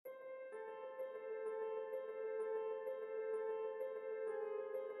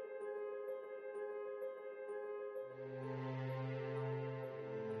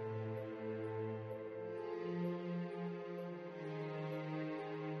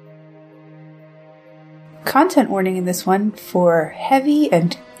Content warning in this one for heavy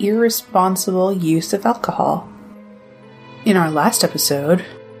and irresponsible use of alcohol. In our last episode,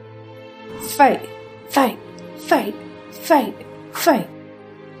 fight, fight, fight, fight, fight.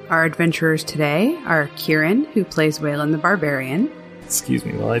 Our adventurers today are Kieran, who plays Waylon the Barbarian. Excuse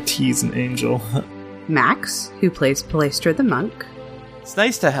me while I tease an angel. Max, who plays Palestra the Monk. It's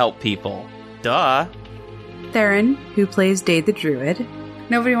nice to help people. Duh. Theron, who plays Dade the Druid.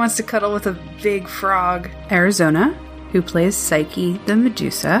 Nobody wants to cuddle with a big frog. Arizona, who plays Psyche the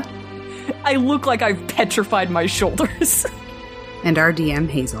Medusa. I look like I've petrified my shoulders. And our DM,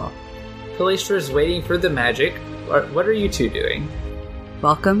 Hazel. Palestra's waiting for the magic. What are you two doing?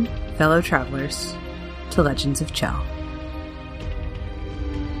 Welcome, fellow travelers, to Legends of Chell.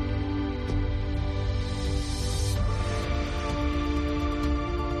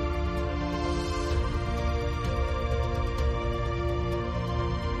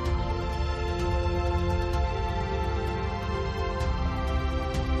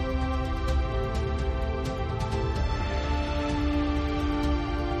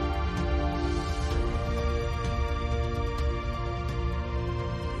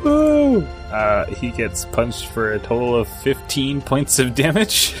 Woo! He gets punched for a total of 15 points of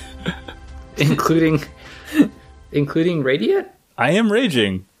damage. Including radiant? I am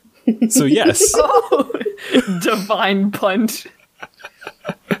raging. So yes. Oh, divine punch.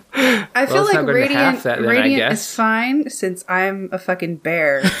 I feel like radiant I guess. is fine since I'm a fucking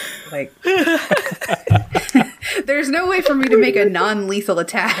bear. Like, there's no way for me to make a non-lethal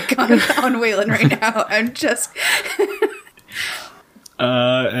attack on Waylon right now. I'm just...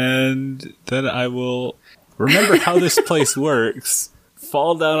 And then I will remember how this place works,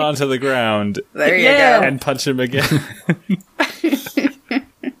 fall down onto the ground, There you go. and punch him again.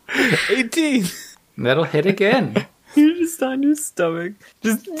 18! That'll hit again. You're just on your stomach.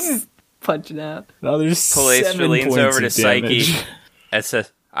 Just punching out. Now there's Palestra 7 leans points over to of Psyche damage. and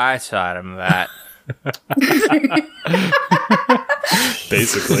says, I taught him that.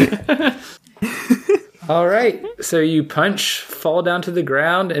 Basically. All right. So you punch, fall down to the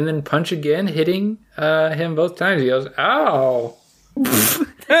ground, and then punch again, hitting him both times. He goes, ow.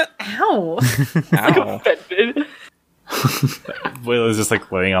 Ow. Ow. Offended. Waylon's just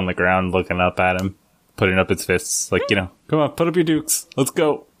like laying on the ground looking up at him, putting up its fists, like, come on, put up your dukes. Let's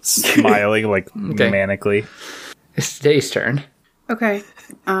go. Smiling, like, manically. It's Day's turn. Okay.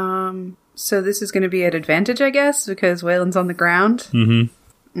 So this is going to be at advantage, I guess, because Waylon's on the ground?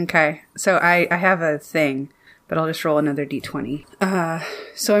 Mm-hmm. Okay. So I have a thing, but I'll just roll another d20.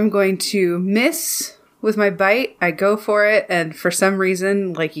 So I'm going to miss with my bite. I go for it, and for some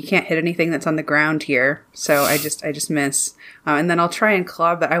reason, like, you can't hit anything that's on the ground here. So I just miss. And then I'll try and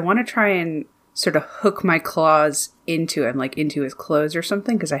claw, but I want to try and sort of hook my claws into him, like into his clothes or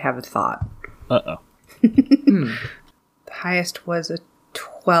something, because I have a thought. Uh-oh. The highest was a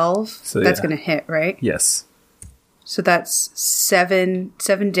 12. So, that's yeah. going to hit, right? Yes. So that's seven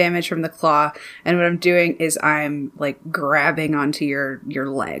damage from the claw. And what I'm doing is I'm like grabbing onto your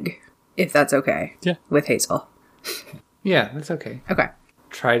leg, if that's okay. Yeah. With Hazel. Yeah, that's okay. Okay.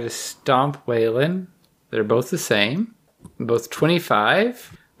 Try to stomp Waylon. They're both the same. Both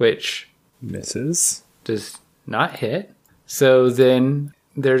 25, which Misses. does not hit. So then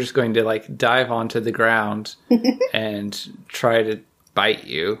they're just going to like dive onto the ground and try to bite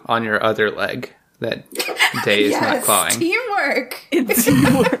you on your other leg that Day is not clawing. Teamwork.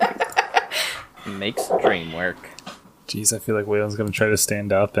 Makes the dream work. Jeez, I feel like Waylon's gonna try to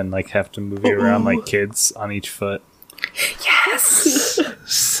stand up and like have to move you around like kids on each foot. Yes.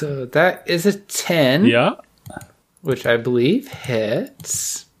 So that is a 10. Yeah. Which I believe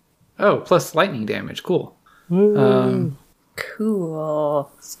hits. Oh, plus lightning damage. Cool.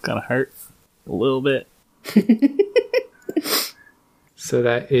 Cool. It's gonna hurt a little bit. So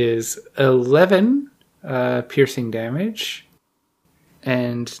that is 11 piercing damage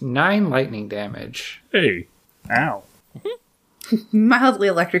and 9 lightning damage. Hey. Ow. Mildly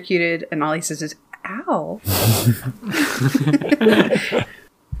electrocuted, and all he says is, ow.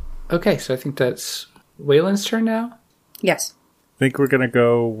 Okay, so I think that's Waylon's turn now. Yes. I think we're gonna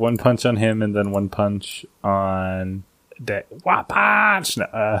go one punch on him and then one punch on Day. Wah punch! No,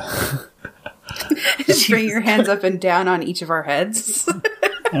 Just bring your hands up and down on each of our heads.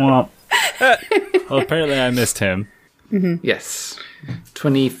 well, apparently I missed him. Yes.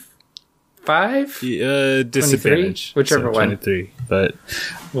 25? Disadvantage. 23? Whichever one. 23, but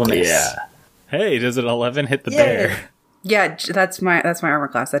We'll miss. yeah. Hey, does an 11 hit the bear? Yeah, that's my armor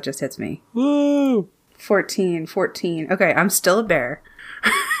class. That just hits me. Woo! 14. Okay, I'm still a bear.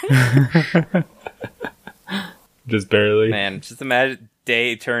 Just barely. Man, just imagine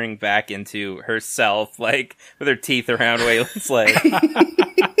Day turning back into herself, like, with her teeth around Waylon's leg.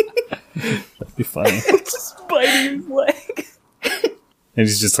 That'd be funny. Just biting his leg. And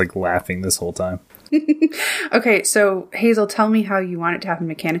he's just like laughing this whole time. Okay, so Hazel, tell me how you want it to happen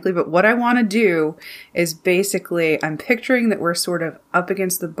mechanically, but what I want to do is basically, I'm picturing that we're sort of up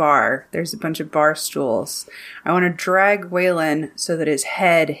against the bar. There's a bunch of bar stools. I want to drag Waylon so that his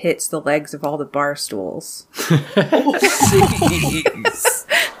head hits the legs of all the bar stools. Jeez.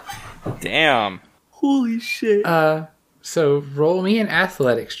 Damn. Holy shit. So roll me an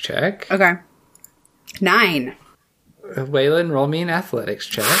athletics check. Okay. 9. Waylon, roll me an athletics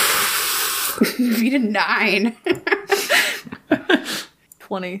check. You did 9.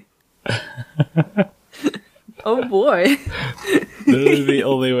 20. Oh boy. Literally the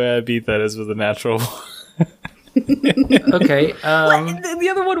only way I beat that is with a natural. Okay. The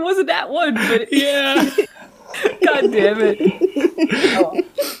other one wasn't that one, but Yeah. god damn it.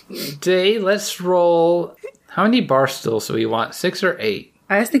 Day, let's roll. How many bar stools do we want? 6 or 8?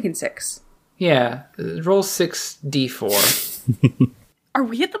 I was thinking 6. Yeah. Roll 6d4. Are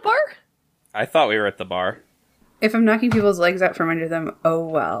we at the bar? I thought we were at the bar. If I'm knocking people's legs out from under them, oh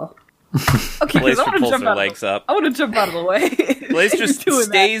well. Okay, because Blazer pulls her legs up. I want to jump out of the way. Blaze just Doing that.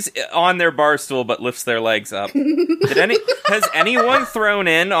 stays on their bar stool but lifts their legs up. Has anyone thrown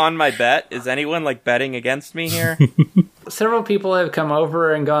in on my bet? Is anyone like betting against me here? Several people have come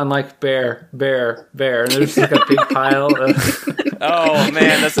over and gone like bear, bear, bear, and there's like a big pile of. Oh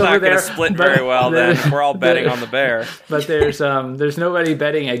man, that's Over not going there, to split but very well then. We're all betting on the bear. But there's nobody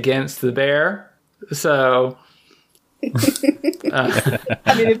betting against the bear, so I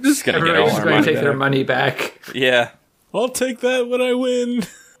mean, if this Just gonna get all everybody's our going to money take their back. money back. Yeah. I'll take that when I win.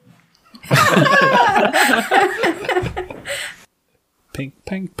 Pink,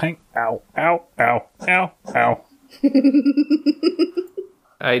 pink, pink. Ow, ow, ow, ow, ow.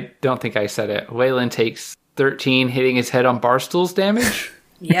 I don't think I said it. Waylon takes 13 hitting his head on bar stools damage.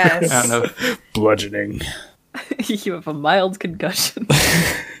 Yes. I don't know. Bludgeoning. you have a mild concussion.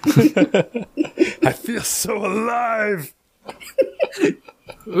 I feel so alive.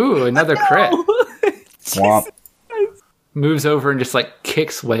 Ooh, another crit. Swamp. Moves over and just like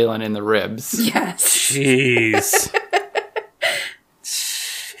kicks Waylon in the ribs Yes. Jeez.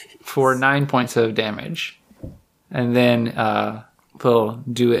 for 9 points of damage. And then we'll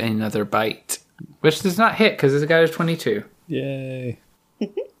do another bite, which does not hit because this guy is 22. Yay.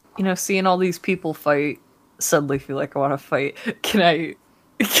 You know, seeing all these people fight, suddenly feel like I want to fight. Can I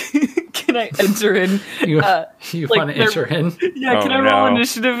enter in? You like want to enter in? Yeah, Oh, can I roll no.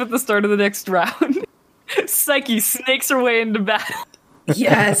 initiative at the start of the next round? Psyche snakes her way into battle.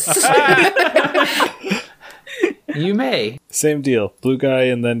 Yes. You may. Same deal. Blue guy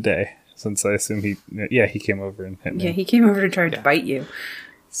and then Day. Since I assume he came over and hit me. Yeah, he came over to try to bite you.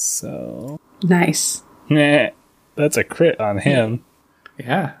 So, Nice. that's a crit on him.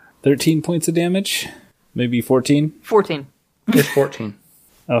 Yeah. 13 points of damage? Maybe 14? 14. It's 14.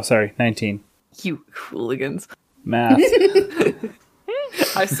 Oh, sorry, 19. You hooligans. Math.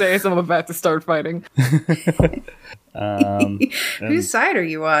 I say as I'm about to start fighting. Whose side are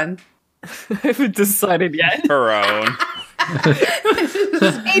you on? I haven't decided yet. Her own.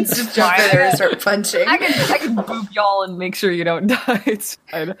 It's just jump in there and start punching. I can boop y'all and make sure you don't die. It's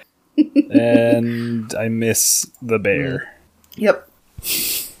fine. And I miss the bear. Yep.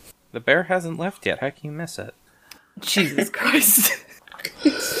 The bear hasn't left yet. How can you miss it? Jesus Christ.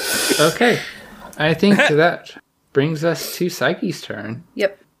 Okay. I think that brings us to Psyche's turn.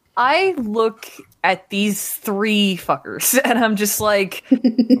 Yep. I look at these three fuckers and I'm just like,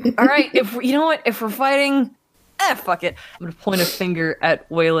 all right, if we're fighting, fuck it. I'm gonna point a finger at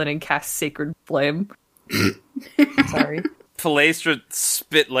Waylon and cast Sacred Flame. Sorry. Palestra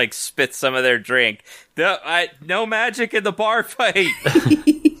spit some of their drink. No magic in the bar fight.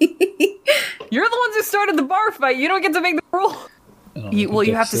 You're the ones who started the bar fight. You don't get to make the rule.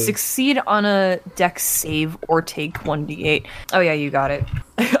 You have to succeed on a dex save or take 1d8. Oh yeah, you got it.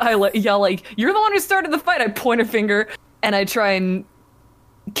 I yell like, you're the one who started the fight. I point a finger and I try and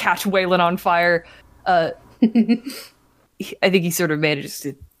catch Waylon on fire. I think he sort of manages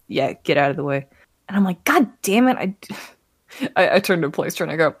to, get out of the way. And I'm like, God damn it. I turn to Palestra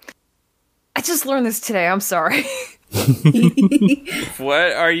and I go, I just learned this today. I'm sorry.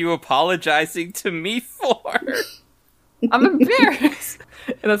 What are you apologizing to me for? I'm embarrassed.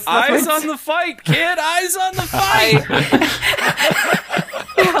 And that's Eyes on the fight, kid. Eyes on the fight.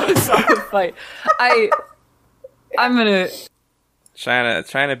 Eyes on the fight. I'm gonna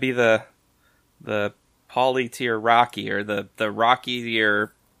Trying to be the Pauly tier Rocky, or the Rocky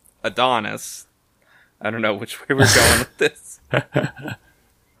tier Adonis. I don't know which way we're going with this.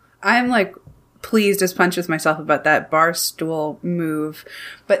 I'm like pleased as punch with myself about that bar stool move,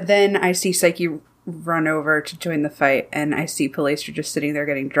 but then I see Psyche run over to join the fight, and I see Palestra just sitting there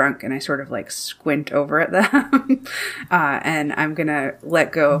getting drunk, and I sort of like squint over at them. And I'm gonna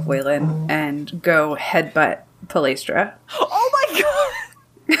let go of Waylon and go headbutt Palestra. Oh my god!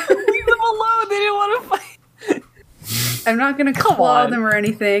 Leave them alone. They didn't want to fight. I'm not gonna claw them or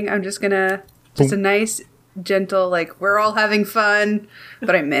anything. I'm just gonna a nice, gentle, like, we're all having fun,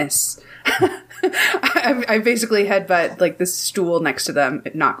 but I miss. I basically headbutt like this stool next to them.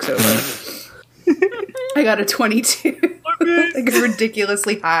 It knocks over. I got a 22. Like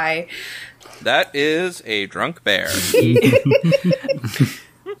ridiculously high. That is a drunk bear.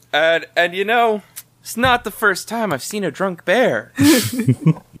 and you know, it's not the first time I've seen a drunk bear.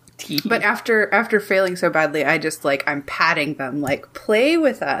 But after failing so badly, I just like, I'm patting them like, play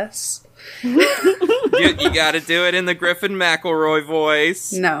with us. You gotta do it in the Griffin McElroy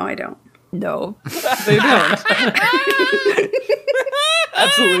voice. No, I don't. No, they don't.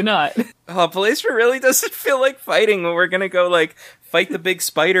 Absolutely not. Oh, Palestra really doesn't feel like fighting when we're gonna go, like, fight the big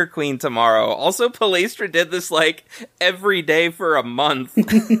Spider Queen tomorrow. Also, Palestra did this, like, every day for a month.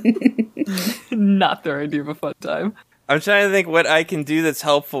 Not their idea of a fun time. I'm trying to think what I can do that's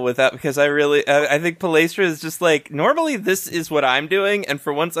helpful with that, because I think Palestra is just like, normally this is what I'm doing, and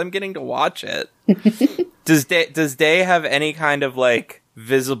for once I'm getting to watch it. Does Day have any kind of, like,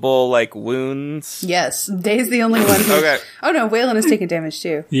 visible, like, wounds? Yes, Day's the only one who... Okay. Oh no, Waylon is taking damage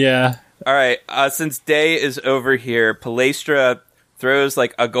too. Yeah. Alright, since Day is over here, Palestra throws,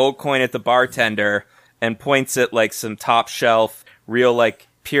 like, a gold coin at the bartender and points at, like, some top shelf, real, like,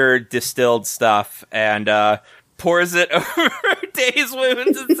 pure distilled stuff, and, pours it over Day's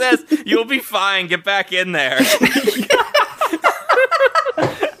wounds and says, "You'll be fine, get back in there."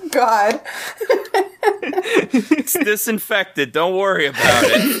 God. It's disinfected, don't worry about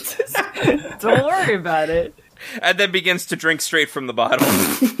it. Don't worry about it. And then begins to drink straight from the bottle.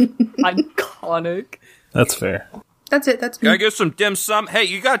 Iconic. That's fair. That's it, that's me. Can I get some dim sum? Hey,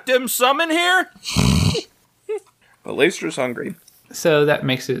 you got dim sum in here? Palestra's hungry. So that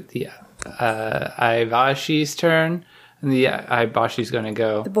makes it the Aivashi's turn. And the Aivashi's going to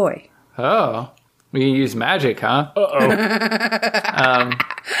go, The boy. oh, we can use magic, huh? Uh-oh.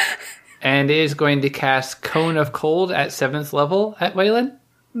 And is going to cast Cone of Cold at 7th level at Waylon.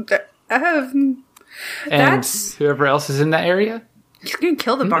 And That's- whoever else is in that area. You're gonna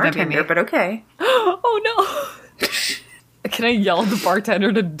kill the bartender, but okay. Oh no! Can I yell at the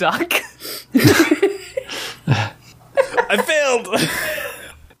bartender to duck? I failed!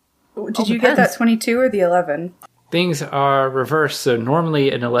 Did you get that 22 or the 11? Things are reversed, so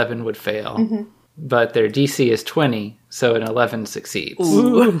normally an 11 would fail. But their DC is 20, so an 11 succeeds.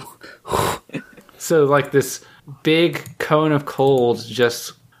 Ooh. So, like, this big cone of cold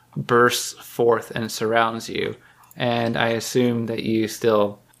just bursts forth and surrounds you. And I assume that you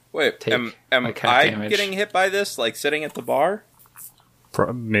still Wait, take am like half I damage. getting hit by this, like, sitting at the bar?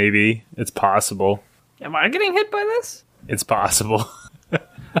 Maybe. It's possible. Am I getting hit by this? It's possible.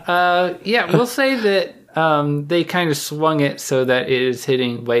 Yeah, we'll say that they kind of swung it so that it is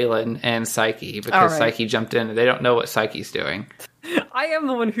hitting Waylon and Psyche, because All right. Psyche jumped in and they don't know what Psyche's doing. I am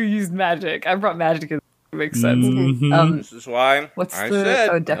the one who used magic. I brought magic in. Makes sense. This is why What's I the-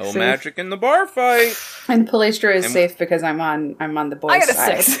 said dex no save? magic in the bar fight. And Palestra is safe because I'm on the boys' I got a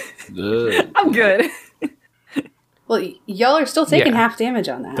side. 6. I'm good. Well, y'all are still taking Yeah. half damage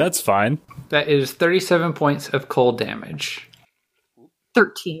on that. That's fine. That is 37 points of cold damage.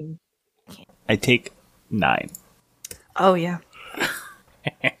 13. I take 9. Oh yeah.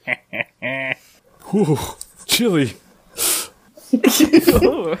 Whew. Chilly.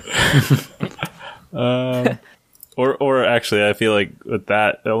 Ooh. Or actually, I feel like with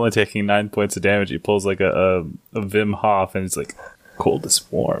that, only taking 9 points of damage, he pulls like a Wim Hof, and it's like, cold is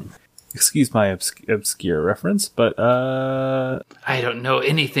warm. Excuse my obscure reference, but I don't know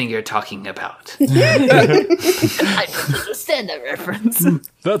anything you're talking about. I don't understand that reference.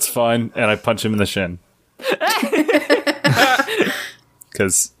 that's fine. And I punch him in the shin.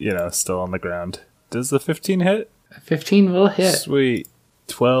 Because, still on the ground. Does the 15 hit? 15 will hit. Sweet.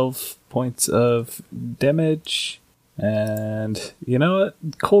 12 points of damage. And you know what?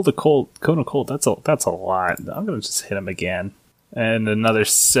 Cone of cold, that's a lot. I'm going to just hit him again. And another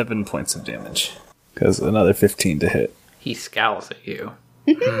 7 points of damage. Because another 15 to hit. He scowls at you.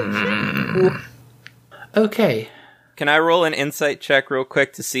 Okay. Can I roll an insight check real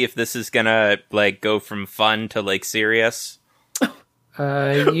quick to see if this is gonna, like, go from fun to, like, serious?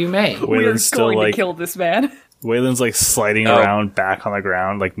 You may. We are Wayland's still going like to kill this man. Wayland's like sliding Oh. around back on the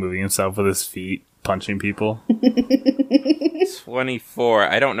ground, like moving himself with his feet, punching people. 24.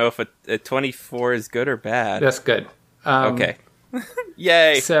 I don't know if a 24 is good or bad. That's good. Okay.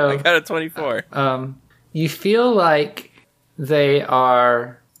 Yay! so- I got a 24. You feel like they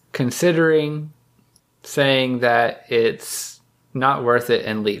are considering saying that it's not worth it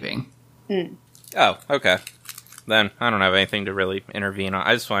and leaving. Oh, okay. Then I don't have anything to really intervene on.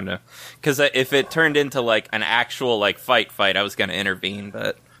 I just wanted to, because if it turned into like an actual like fight, I was going to intervene.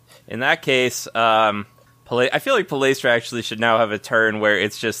 But in that case, I feel like Palestra actually should now have a turn where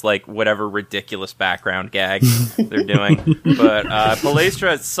it's just like whatever ridiculous background gag they're doing. But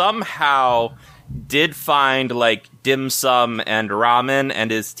Palestra somehow did find like dim sum and ramen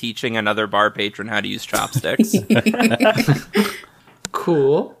and is teaching another bar patron how to use chopsticks.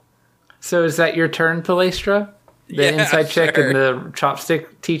 Cool. So is that your turn, Palestra? The Yeah, inside check and sure. the chopstick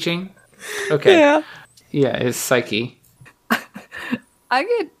teaching? Okay. Yeah, it's Psyche. I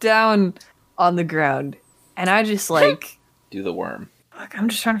get down on the ground and I just like, Do the worm. fuck, I'm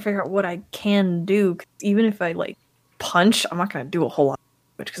just trying to figure out what I can do. 'Cause even if I like punch, I'm not going to do a whole lot.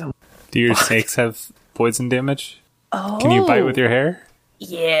 Because I'm Do your snakes have poison damage? oh Can you bite with your hair?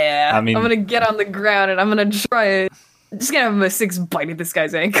 Yeah, I mean- I'm gonna get on the ground and I'm gonna try it. I'm just gonna have my 6 bite at this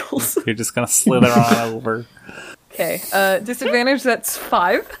guy's ankles. You're just gonna slither on over. Okay, disadvantage, that's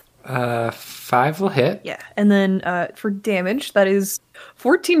 5. 5 will hit. Yeah, and then for damage, that is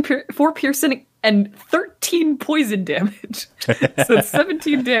 4 piercing and 13 poison damage. So it's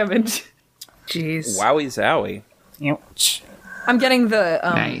 17 damage. Jeez. Wowie zowie. Ouch. I'm getting the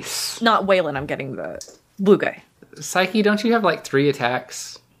Nice. not Waylon. I'm getting the blue guy. Psyche, don't you have like 3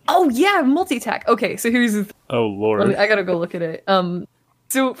 attacks? Oh yeah, multi-attack. Okay, so here's the Oh lord. I gotta go look at it.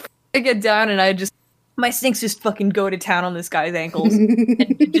 So I get down and I just my snakes just fucking go to town on this guy's ankles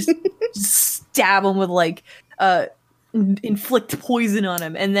and just stab him with like inflict poison on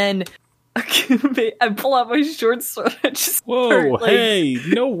him, and then I pull out my short sword. And just Whoa, start, like, hey,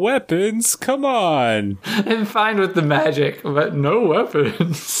 no weapons. Come on. I'm fine with the magic, but no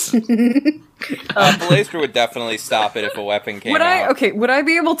weapons. Palestra would definitely stop it if a weapon came Would out. would I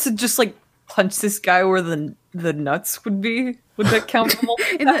be able to just like punch this guy where the nuts would be? Would that count?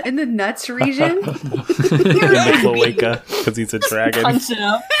 In the nuts region? In the cloaca, because he's a dragon. Punch it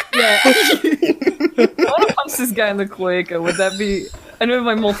up. Yeah. I want to punch this guy in the cloaca. Would that be? I know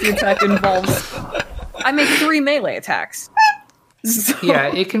my multi-attack involves. I make 3 melee attacks. So,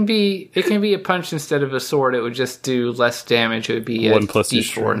 Yeah, it can be a punch instead of a sword. It would just do less damage. It would be a 1 plus your D4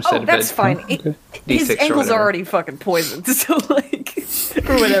 strength. instead oh, of that's a fine. His D6 or ankles are whatever. already fucking poisoned, so like,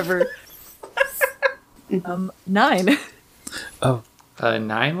 or whatever. 9. Oh.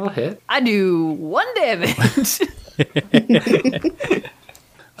 9 will hit. I do 1 damage.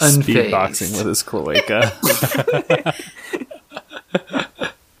 Speedboxing with his cloaca.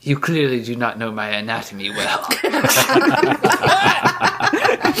 You clearly do not know my anatomy well.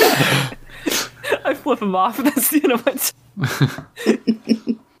 I flip him off. That's the end of my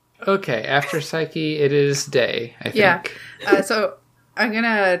turn. Okay, after Psyche, it is Day, I think. Yeah. So I'm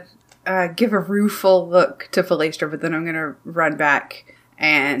gonna give a rueful look to Palestra, but then I'm gonna run back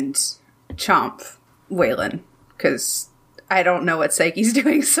and chomp Waylon, because I don't know what Psyche's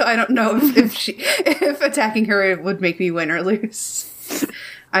doing, so I don't know if attacking her would make me win or lose.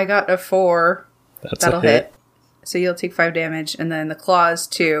 I got a 4. That's That'll a hit. So you'll take 5 damage, and then the claws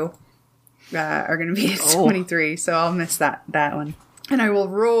 2 are going to be 23. So I'll miss that one, and I will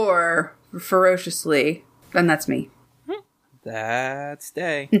roar ferociously, and that's me. That's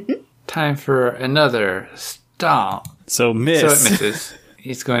Day. Time for another stomp. So So miss. it misses.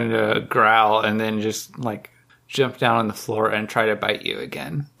 He's going to growl and then just like jump down on the floor and try to bite you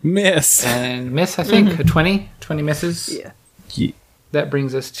again. Miss. And miss, I think, a 20. 20 misses. Yeah. Ye- That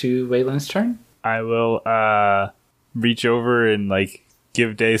brings us to Waylon's turn. I will reach over and like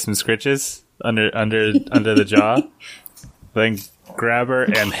give Day some scritches under the jaw. Then grab her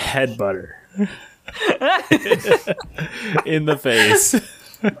and headbutt her in the face.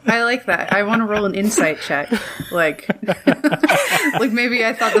 I like that. I want to roll an insight check. Like maybe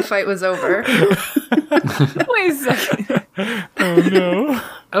I thought the fight was over. Wait a second. Oh no.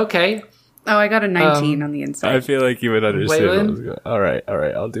 Okay. Oh, I got a 19 on the I inside. feel like you would understand. Waylon? What was going. All right.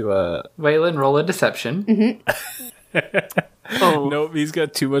 I'll do a. Waylon, roll a deception. Oh, Nope, he's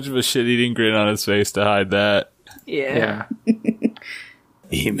got too much of a shit-eating grin on his face to hide that. yeah. Yeah.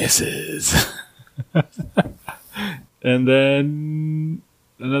 He misses. And then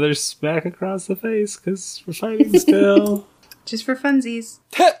another smack across the face because we're fighting still. Just for funsies.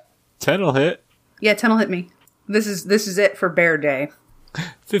 10 will hit. Yeah, 10 will hit me. This is it for Bear Day.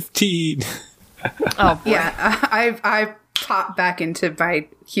 15. Oh, boy. Yeah, I pop back into my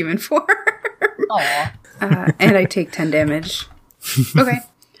human form. Aw. And I take 10 damage. Okay.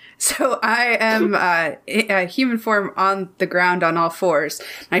 So I am a human form on the ground on all fours.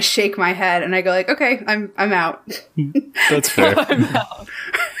 I shake my head and I go like, okay, I'm out. That's fair.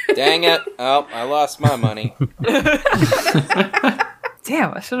 Dang it. Oh, I lost my money.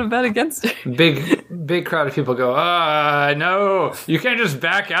 Damn, I should have bet against it. Big crowd of people go, no, you can't just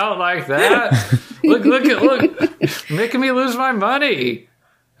back out like that. Look, making me lose my money.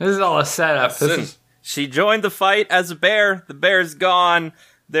 This is all a setup. She joined the fight as a bear. The bear's gone.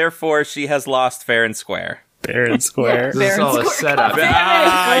 Therefore, she has lost fair and square. Fair and square. This is all a setup.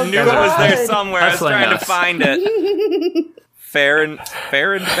 I knew it was there somewhere. I was Hustling trying us. to find it. Fair and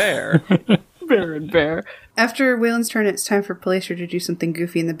bear. Bear and bear. After Waylon's turn, it's time for Palestra to do something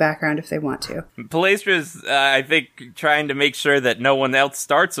goofy in the background if they want to. Palestra's, I think, trying to make sure that no one else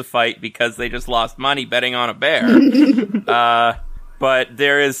starts a fight because they just lost money betting on a bear. But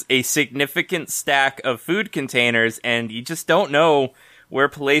there is a significant stack of food containers, and you just don't know where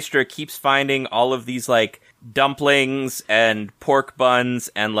Palestra keeps finding all of these, like, dumplings and pork buns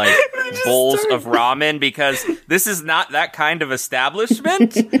and, like, bowls of ramen, because this is not that kind of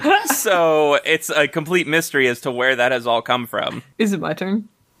establishment. So it's a complete mystery as to where that has all come from. Is it my turn?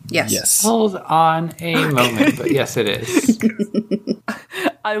 Yes. Hold on a moment, but yes, it is.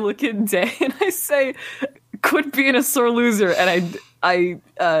 I look at Day and I say, quit being a sore loser, and I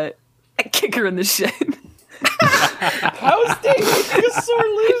kick her in the shin. How is Dave a sore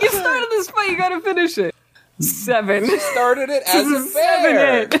loser? You started this fight, you gotta finish it. 7. Started it as a 7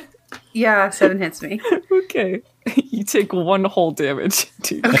 bear. hit. Yeah, 7 hits me. Okay. You take 1 whole damage.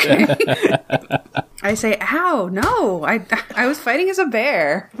 Dude. I say, ow, no, I was fighting as a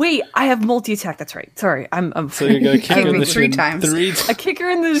bear. Wait, I have multi-attack, that's right. Sorry, I'm So you're going to kick her in me the 3 shin times. 3 I times. kick her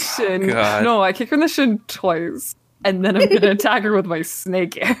in the shin. God. No, I kick her in the shin twice. And then I'm gonna attack her with my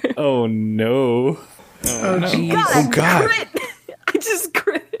snake air. Oh, no. Oh, jeez. Oh, God. Crit! I just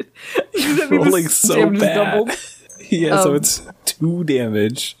critted. Does that mean Rolling the so damage is bad. doubled? Yeah, so it's 2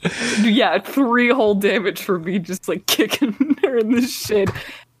 damage. Yeah, 3 whole damage for me just like kicking her in the shin.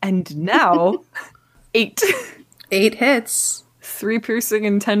 And now 8. 8 hits. 3 piercing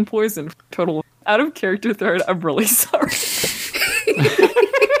and 10 poison. Total. Out of character thread, I'm really sorry.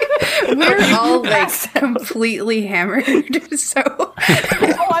 We're all like completely hammered, so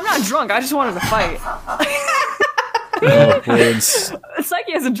Oh, I'm not drunk. I just wanted to fight. Oh, words.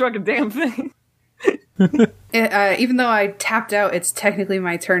 Psyche hasn't drunk a damn thing. even though I tapped out, it's technically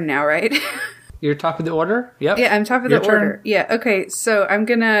my turn now, right? You're top of the order? Yep. Yeah, I'm top of Your the turn. order. Yeah, okay, so I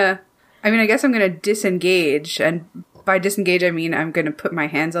guess I'm gonna disengage, and by disengage I mean I'm gonna put my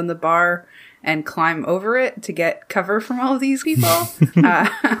hands on the bar and climb over it to get cover from all of these people.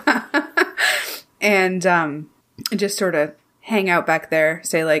 And just sort of hang out back there,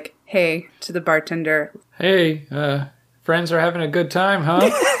 say like, hey, to the bartender. Hey, friends are having a good time,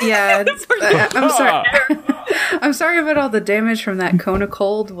 huh? Yeah, I'm sorry. I'm sorry about all the damage from that cone of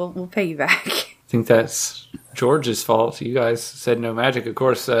cold. We'll pay you back. I think that's George's fault. You guys said no magic. Of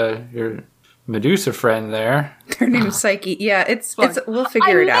course, your Medusa friend there. Her name is Psyche. Yeah, it's we'll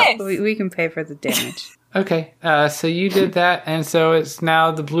figure I it out. missed. We can pay for the damage. Okay, so you did that, and so it's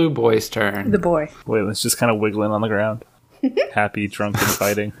now the blue boy's turn. The boy. Wait, let's just kind of wiggling on the ground. Happy, drunk, and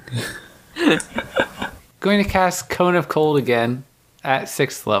fighting. Going to cast Cone of Cold again at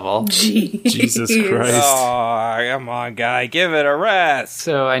 6th level. Jesus Christ. Oh, come on, guy. Give it a rest.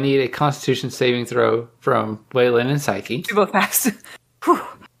 So I need a Constitution saving throw from Waylon and Psyche. You both passed. Whew.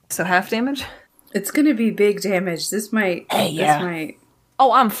 So half damage? It's gonna be big damage. This might. yeah. This might.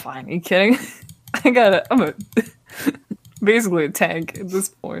 Oh, I'm fine. Are you kidding? I'm a basically a tank at this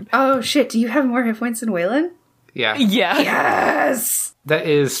point. Oh shit! Do you have more hit points than Waylon? Yeah. Yeah. Yes. That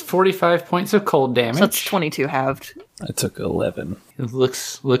is 45 points of cold damage. So that's 22 halved. I took 11. It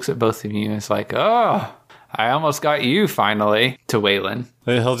looks at both of you and it's like, oh, I almost got you finally, to Waylon.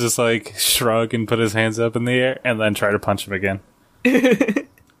 He'll just like shrug and put his hands up in the air and then try to punch him again.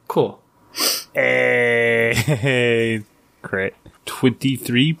 Cool. Hey, crit.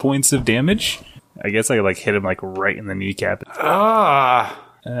 23 points of damage. I guess I like hit him like right in the kneecap. Ah.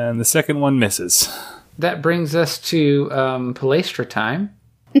 And the second one misses. That brings us to Palestra time.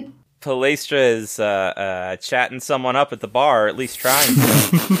 Palestra is chatting someone up at the bar, or at least trying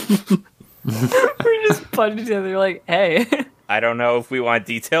to. We just punch each other like, hey. I don't know if we want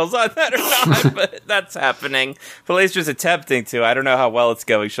details on that or not, but that's happening. Palestra's attempting to. I don't know how well it's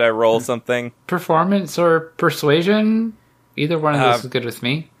going. Should I roll something? Performance or persuasion? Either one of those is good with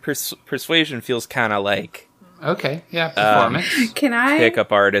me. Persuasion feels kind of like Okay, yeah, performance. Can I Pickup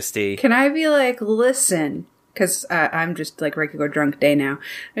artisty. Can I be like, listen? Because I'm just like regular drunk day now.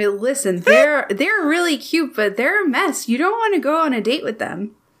 I mean, listen, they're really cute, but they're a mess. You don't want to go on a date with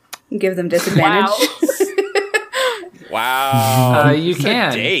them. Give them disadvantage. Wow. You Who said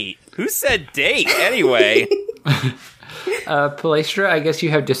can. date? Who said date anyway? Palestra, I guess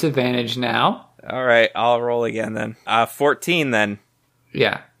you have disadvantage now. All right, I'll roll again then. 14 then.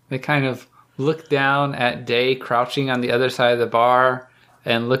 Yeah, they kind of look down at Day crouching on the other side of the bar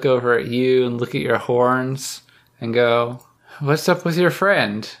and look over at you and look at your horns and go, "What's up with your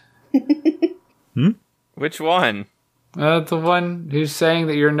friend?" Which one? The one who's saying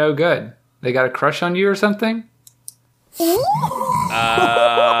that you're no good. They got a crush on you or something?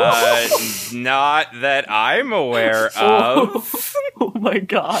 Not that I'm aware of. Oh my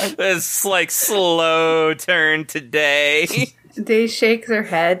god. This like slow turn today. They shake their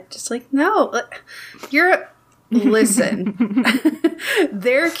head, just like, no, listen.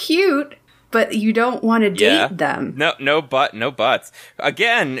 They're cute, but you don't want to date them. No buts.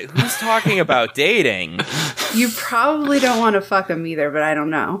 Again, who's talking about dating? You probably don't want to fuck them either, but I don't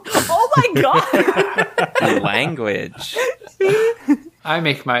know. Oh my god. Language. I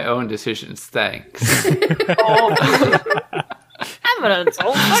make my own decisions, thanks. I'm an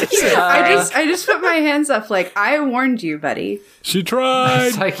adult. I just put my hands up like, I warned you, buddy. She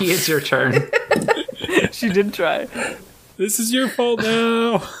tried. Psyche, it's your turn. She did try. This is your fault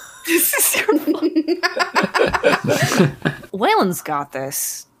now. This is your fault. Waylon's got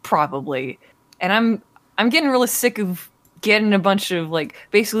this, probably. And I'm getting really sick of getting a bunch of, like,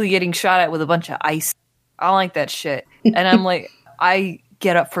 basically getting shot at with a bunch of ice. I don't like that shit. And I'm like, I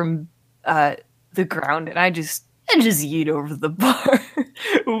get up from the ground and I just yeet over the bar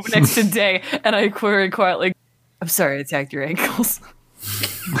next to Day, and I very quietly, "I'm sorry I attacked your ankles."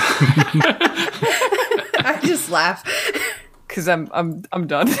 I just laugh. Because I'm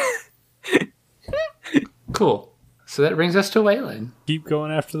done. Cool. So that brings us to Waylon. Keep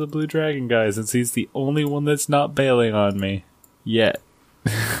going after the blue dragon guy since he's the only one that's not bailing on me. Yet.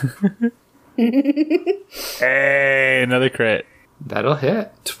 Hey, another crit. That'll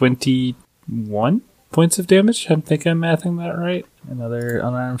hit. 21 points of damage. I think I'm mathing that right. Another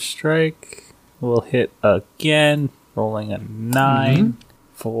unarmed strike. Will hit again. Rolling a 9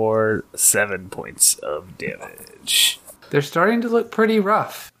 for 7 points of damage. They're starting to look pretty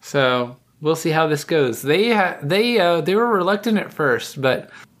rough. So we'll see how this goes. They were reluctant at first,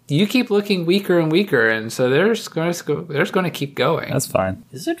 but you keep looking weaker and weaker, and so they're just going to keep going. That's fine.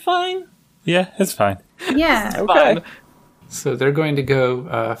 Is it fine? Yeah, it's fine. Yeah. Okay. So they're going to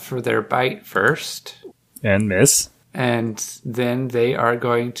go for their bite first. And miss. And then they are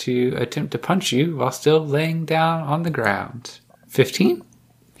going to attempt to punch you while still laying down on the ground. 15?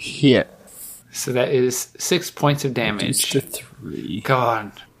 Hit. So that is 6 points of damage. To 3. Go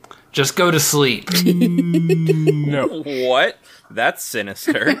on. Just go to sleep. No. What? That's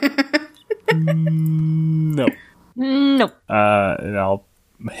sinister. No. Nope. And I'll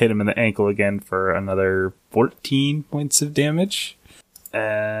hit him in the ankle again for another 14 points of damage.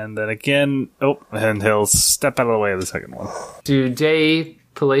 And then again, and he'll step out of the way of the second one. Do Day,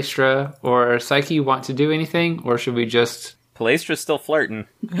 Palestra, or Psyche want to do anything, or should we just... Palestra's still flirting.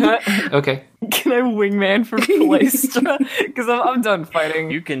 Okay. Can I wingman for Palestra? Because I'm done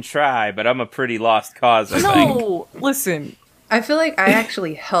fighting. You can try, but I'm a pretty lost cause, I think. No! Listen. I feel like I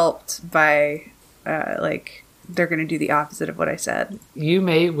actually helped by, they're going to do the opposite of what I said. You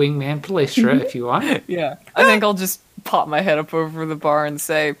may wingman Palestra if you want. Yeah. I think I'll just pop my head up over the bar and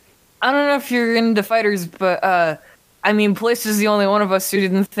say, I don't know if you're into fighters, but, Palestra's the only one of us who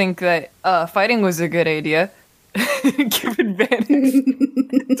didn't think that fighting was a good idea. Give advantage.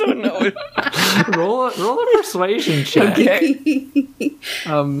 Don't know it. roll a persuasion check. Okay.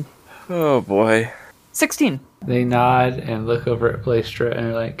 Oh boy. 16. They nod and look over at Palestra and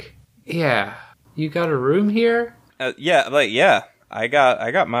are like, "Yeah, you got a room here?" Yeah. I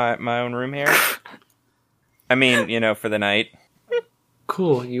got my own room here. I mean, for the night.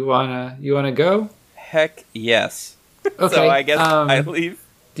 Cool. You wanna go? Heck yes. Okay. So I guess I leave.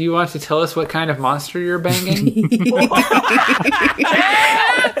 Do you want to tell us what kind of monster you're banging?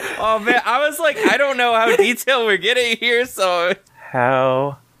 Oh man, I was like, I don't know how detailed we're getting here, so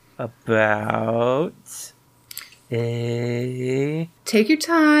how about a... Take your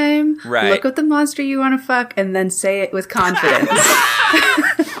time. Right. Look at the monster you want to fuck, and then say it with confidence.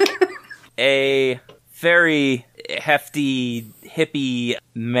 A very hefty, hippie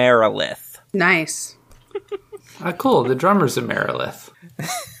Merilith. Nice. Cool. The drummer's a Merilith.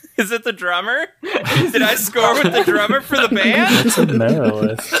 Is it the drummer? Did I score with the drummer for the band? It's a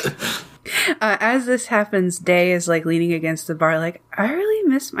Merilith. As this happens, Day is like leaning against the bar, like, I really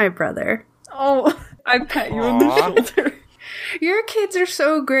miss my brother. Oh, I pat you on the shoulder. Your kids are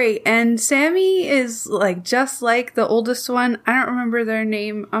so great, and Sammy is like just like the oldest one. I don't remember their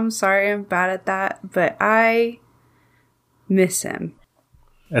name. I'm sorry, I'm bad at that, but I miss him.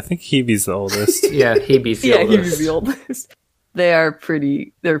 I think Hebe's the oldest. Yeah, Hebe's the oldest. He was the oldest. They're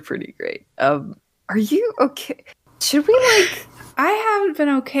pretty great. Are you okay? Should we like... I haven't been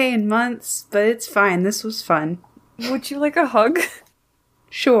okay in months, but it's fine. This was fun. Would you like a hug?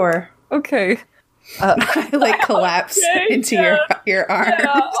 Sure. Okay. I like collapse into your arms.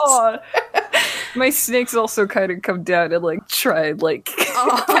 Yeah, my snakes also kind of come down and like try and like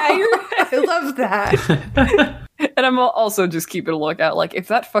pat your head. I love that. And I'm also just keeping a lookout. Like if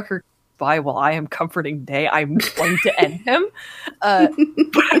that fucker by while I am comforting Day, I'm going to end him. But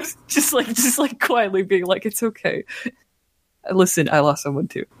I'm just like quietly being like, it's okay. Listen, I lost someone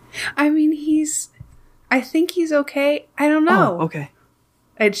too. I mean, I think he's okay. I don't know. Oh, okay.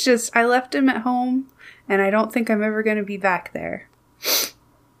 It's just, I left him at home, and I don't think I'm ever going to be back there.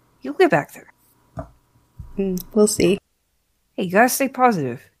 You'll get back there. We'll see. Hey, you gotta stay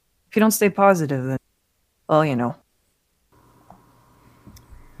positive. If you don't stay positive, then, well, you know.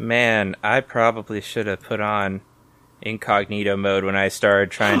 Man, I probably should have put on incognito mode when I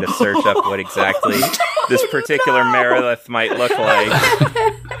started trying to search up what exactly this particular Merilith might look like.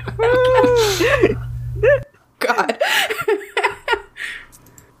 God.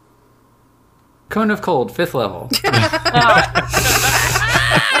 Cone of Cold, 5th level.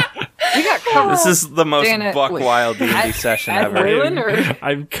 We got covered. This is the most Janet, buck wait. wild D&D session At ever. Waylon, or?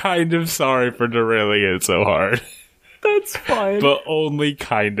 I'm kind of sorry for derailing it so hard. That's fine. But only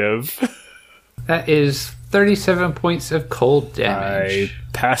kind of. That is 37 points of cold I damage.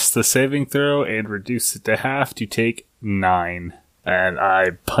 pass the saving throw and reduce it to half to take 9. And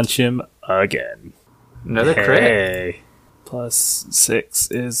I punch him again. Another crit. Hey. Plus 6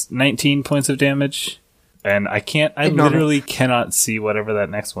 is 19 points of damage. And I literally cannot see whatever that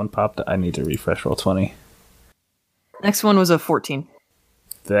next one popped. I need to refresh roll 20. Next one was a 14.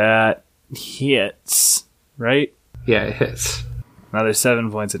 That hits, right? Yeah, it hits. Another 7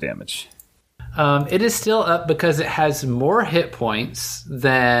 points of damage. It is still up because it has more hit points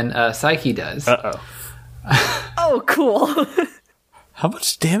than Psyche does. Uh-oh. Oh, cool. How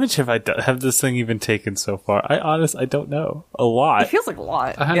much damage have I done? Have this thing even taken so far? I don't know. A lot. It feels like a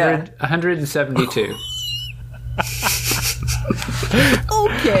lot. 172.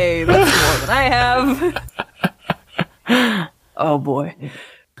 Okay, that's more than I have. Oh boy.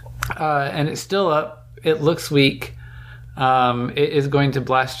 And it's still up. It looks weak. It is going to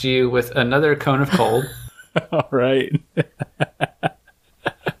blast you with another cone of cold. All right.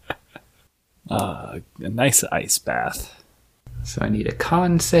 A nice ice bath. So I need a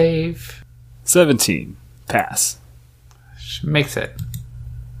con save. 17. Pass. Which makes it.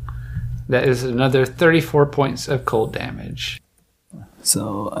 That is another 34 points of cold damage.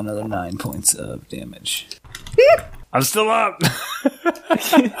 So another 9 points of damage. I'm still up.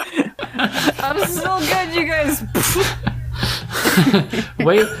 I'm so good, you guys.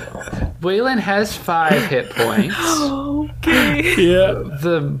 Waylon has 5 hit points. Okay. Yeah.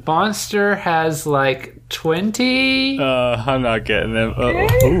 The monster has like 20. I'm not getting them.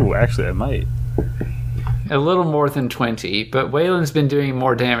 Oh, actually, I might. A little more than 20, but Waylon's been doing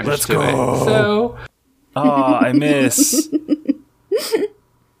more damage Let's to go. it. So, Oh, I miss.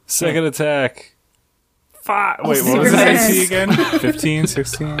 Second attack. 5. Wait, what was the AC again? 15,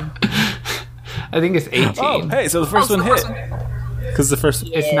 16? I think it's 18. Oh, hey, so the first one hit. Because the first...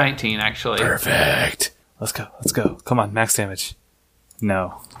 It's 19, actually. Perfect. Let's go. Come on, max damage.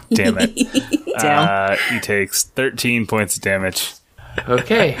 No. Damn it. He takes 13 points of damage.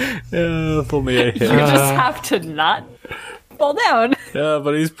 Okay. If only I hit. You just have to not fall down. Yeah,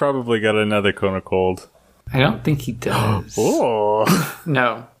 but he's probably got another cone of cold. I don't think he does. Oh.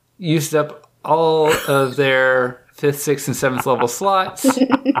 No. Used up all of their 5th, 6th, and 7th level slots.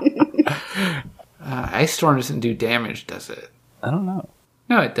 Ice Storm doesn't do damage, does it? I don't know.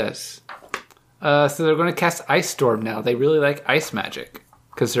 No, it does. So they're going to cast Ice Storm now. They really like ice magic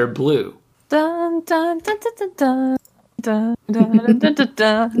because they're blue. Dun, dun, dun, dun, dun, dun. Dun, dun, dun, dun, dun,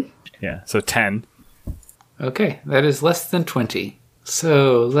 dun. Yeah, so 10. Okay, that is less than 20.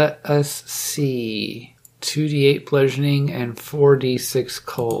 So let us see. 2d8 bludgeoning and 4d6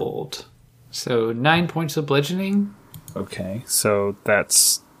 cold. So 9 points of bludgeoning. Okay, so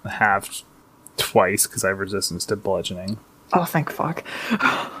that's halved twice because I have resistance to bludgeoning. Oh, thank fuck.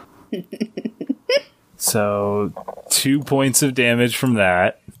 So 2 points of damage from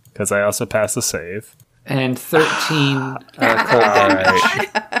that because I also passed the save. And 13 cold damage.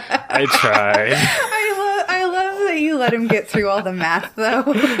 I I tried. I love that you let him get through all the math, though.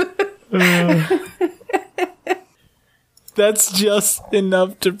 That's just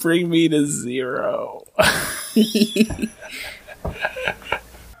enough to bring me to 0.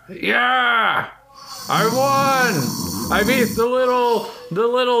 Yeah! I won! I beat the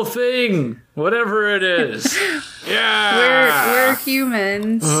little thing, whatever it is. Yeah! We're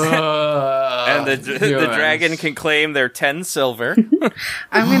humans. And the dragon can claim their 10 silver.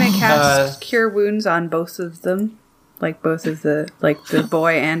 I'm gonna cast Cure Wounds on both of them. Like both of the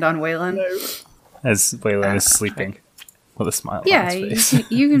boy and on Waylon. As Waylon is sleeping with a smile on Yeah, his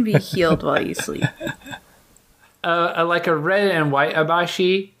face. you can be healed while you sleep. Like a red and white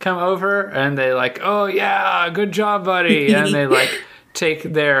Abashi come over and they like, oh yeah, good job, buddy. And they like take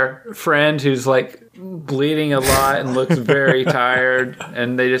their friend who's like bleeding a lot and looks very tired,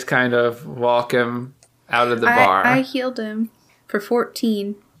 and they just kind of walk him out of the bar. I healed him for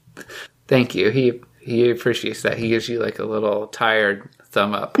 14. Thank you. He appreciates that. He gives you like a little tired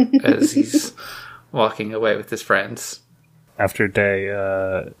thumb up as he's walking away with his friends. After Day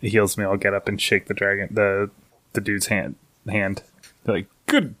heals me, I'll get up and shake the dude's hand. Be like,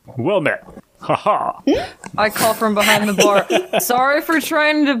 good, well met. Haha. I call from behind the bar. Sorry for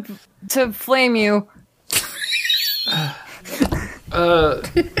trying to flame you.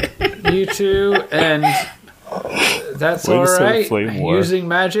 You two, and that's Way to all start a right. flame war. Using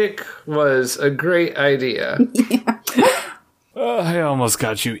magic was a great idea. I almost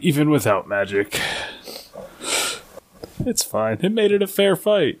got you, even without magic. It's fine. It made it a fair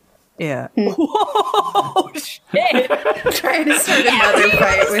fight. Yeah. Whoa, shit. Trying to start another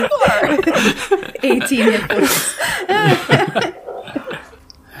fight with 18 hit points.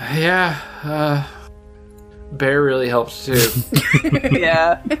 Yeah, Bear really helps too.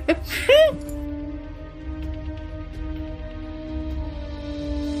 Yeah.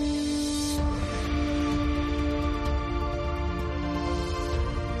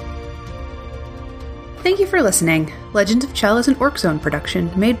 Thank you for listening. Legend of Chell is an Orc Zone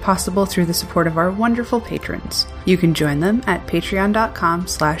production made possible through the support of our wonderful patrons. You can join them at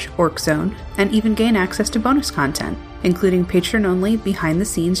patreon.com/orczone and even gain access to bonus content, including patron-only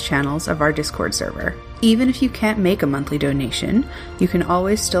behind-the-scenes channels of our Discord server. Even if you can't make a monthly donation, you can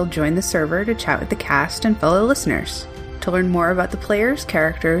always still join the server to chat with the cast and fellow listeners. To learn more about the players,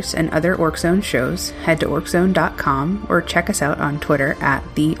 characters, and other Orc Zone shows, head to orczone.com or check us out on Twitter at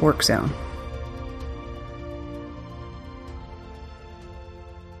 @TheOrcZone.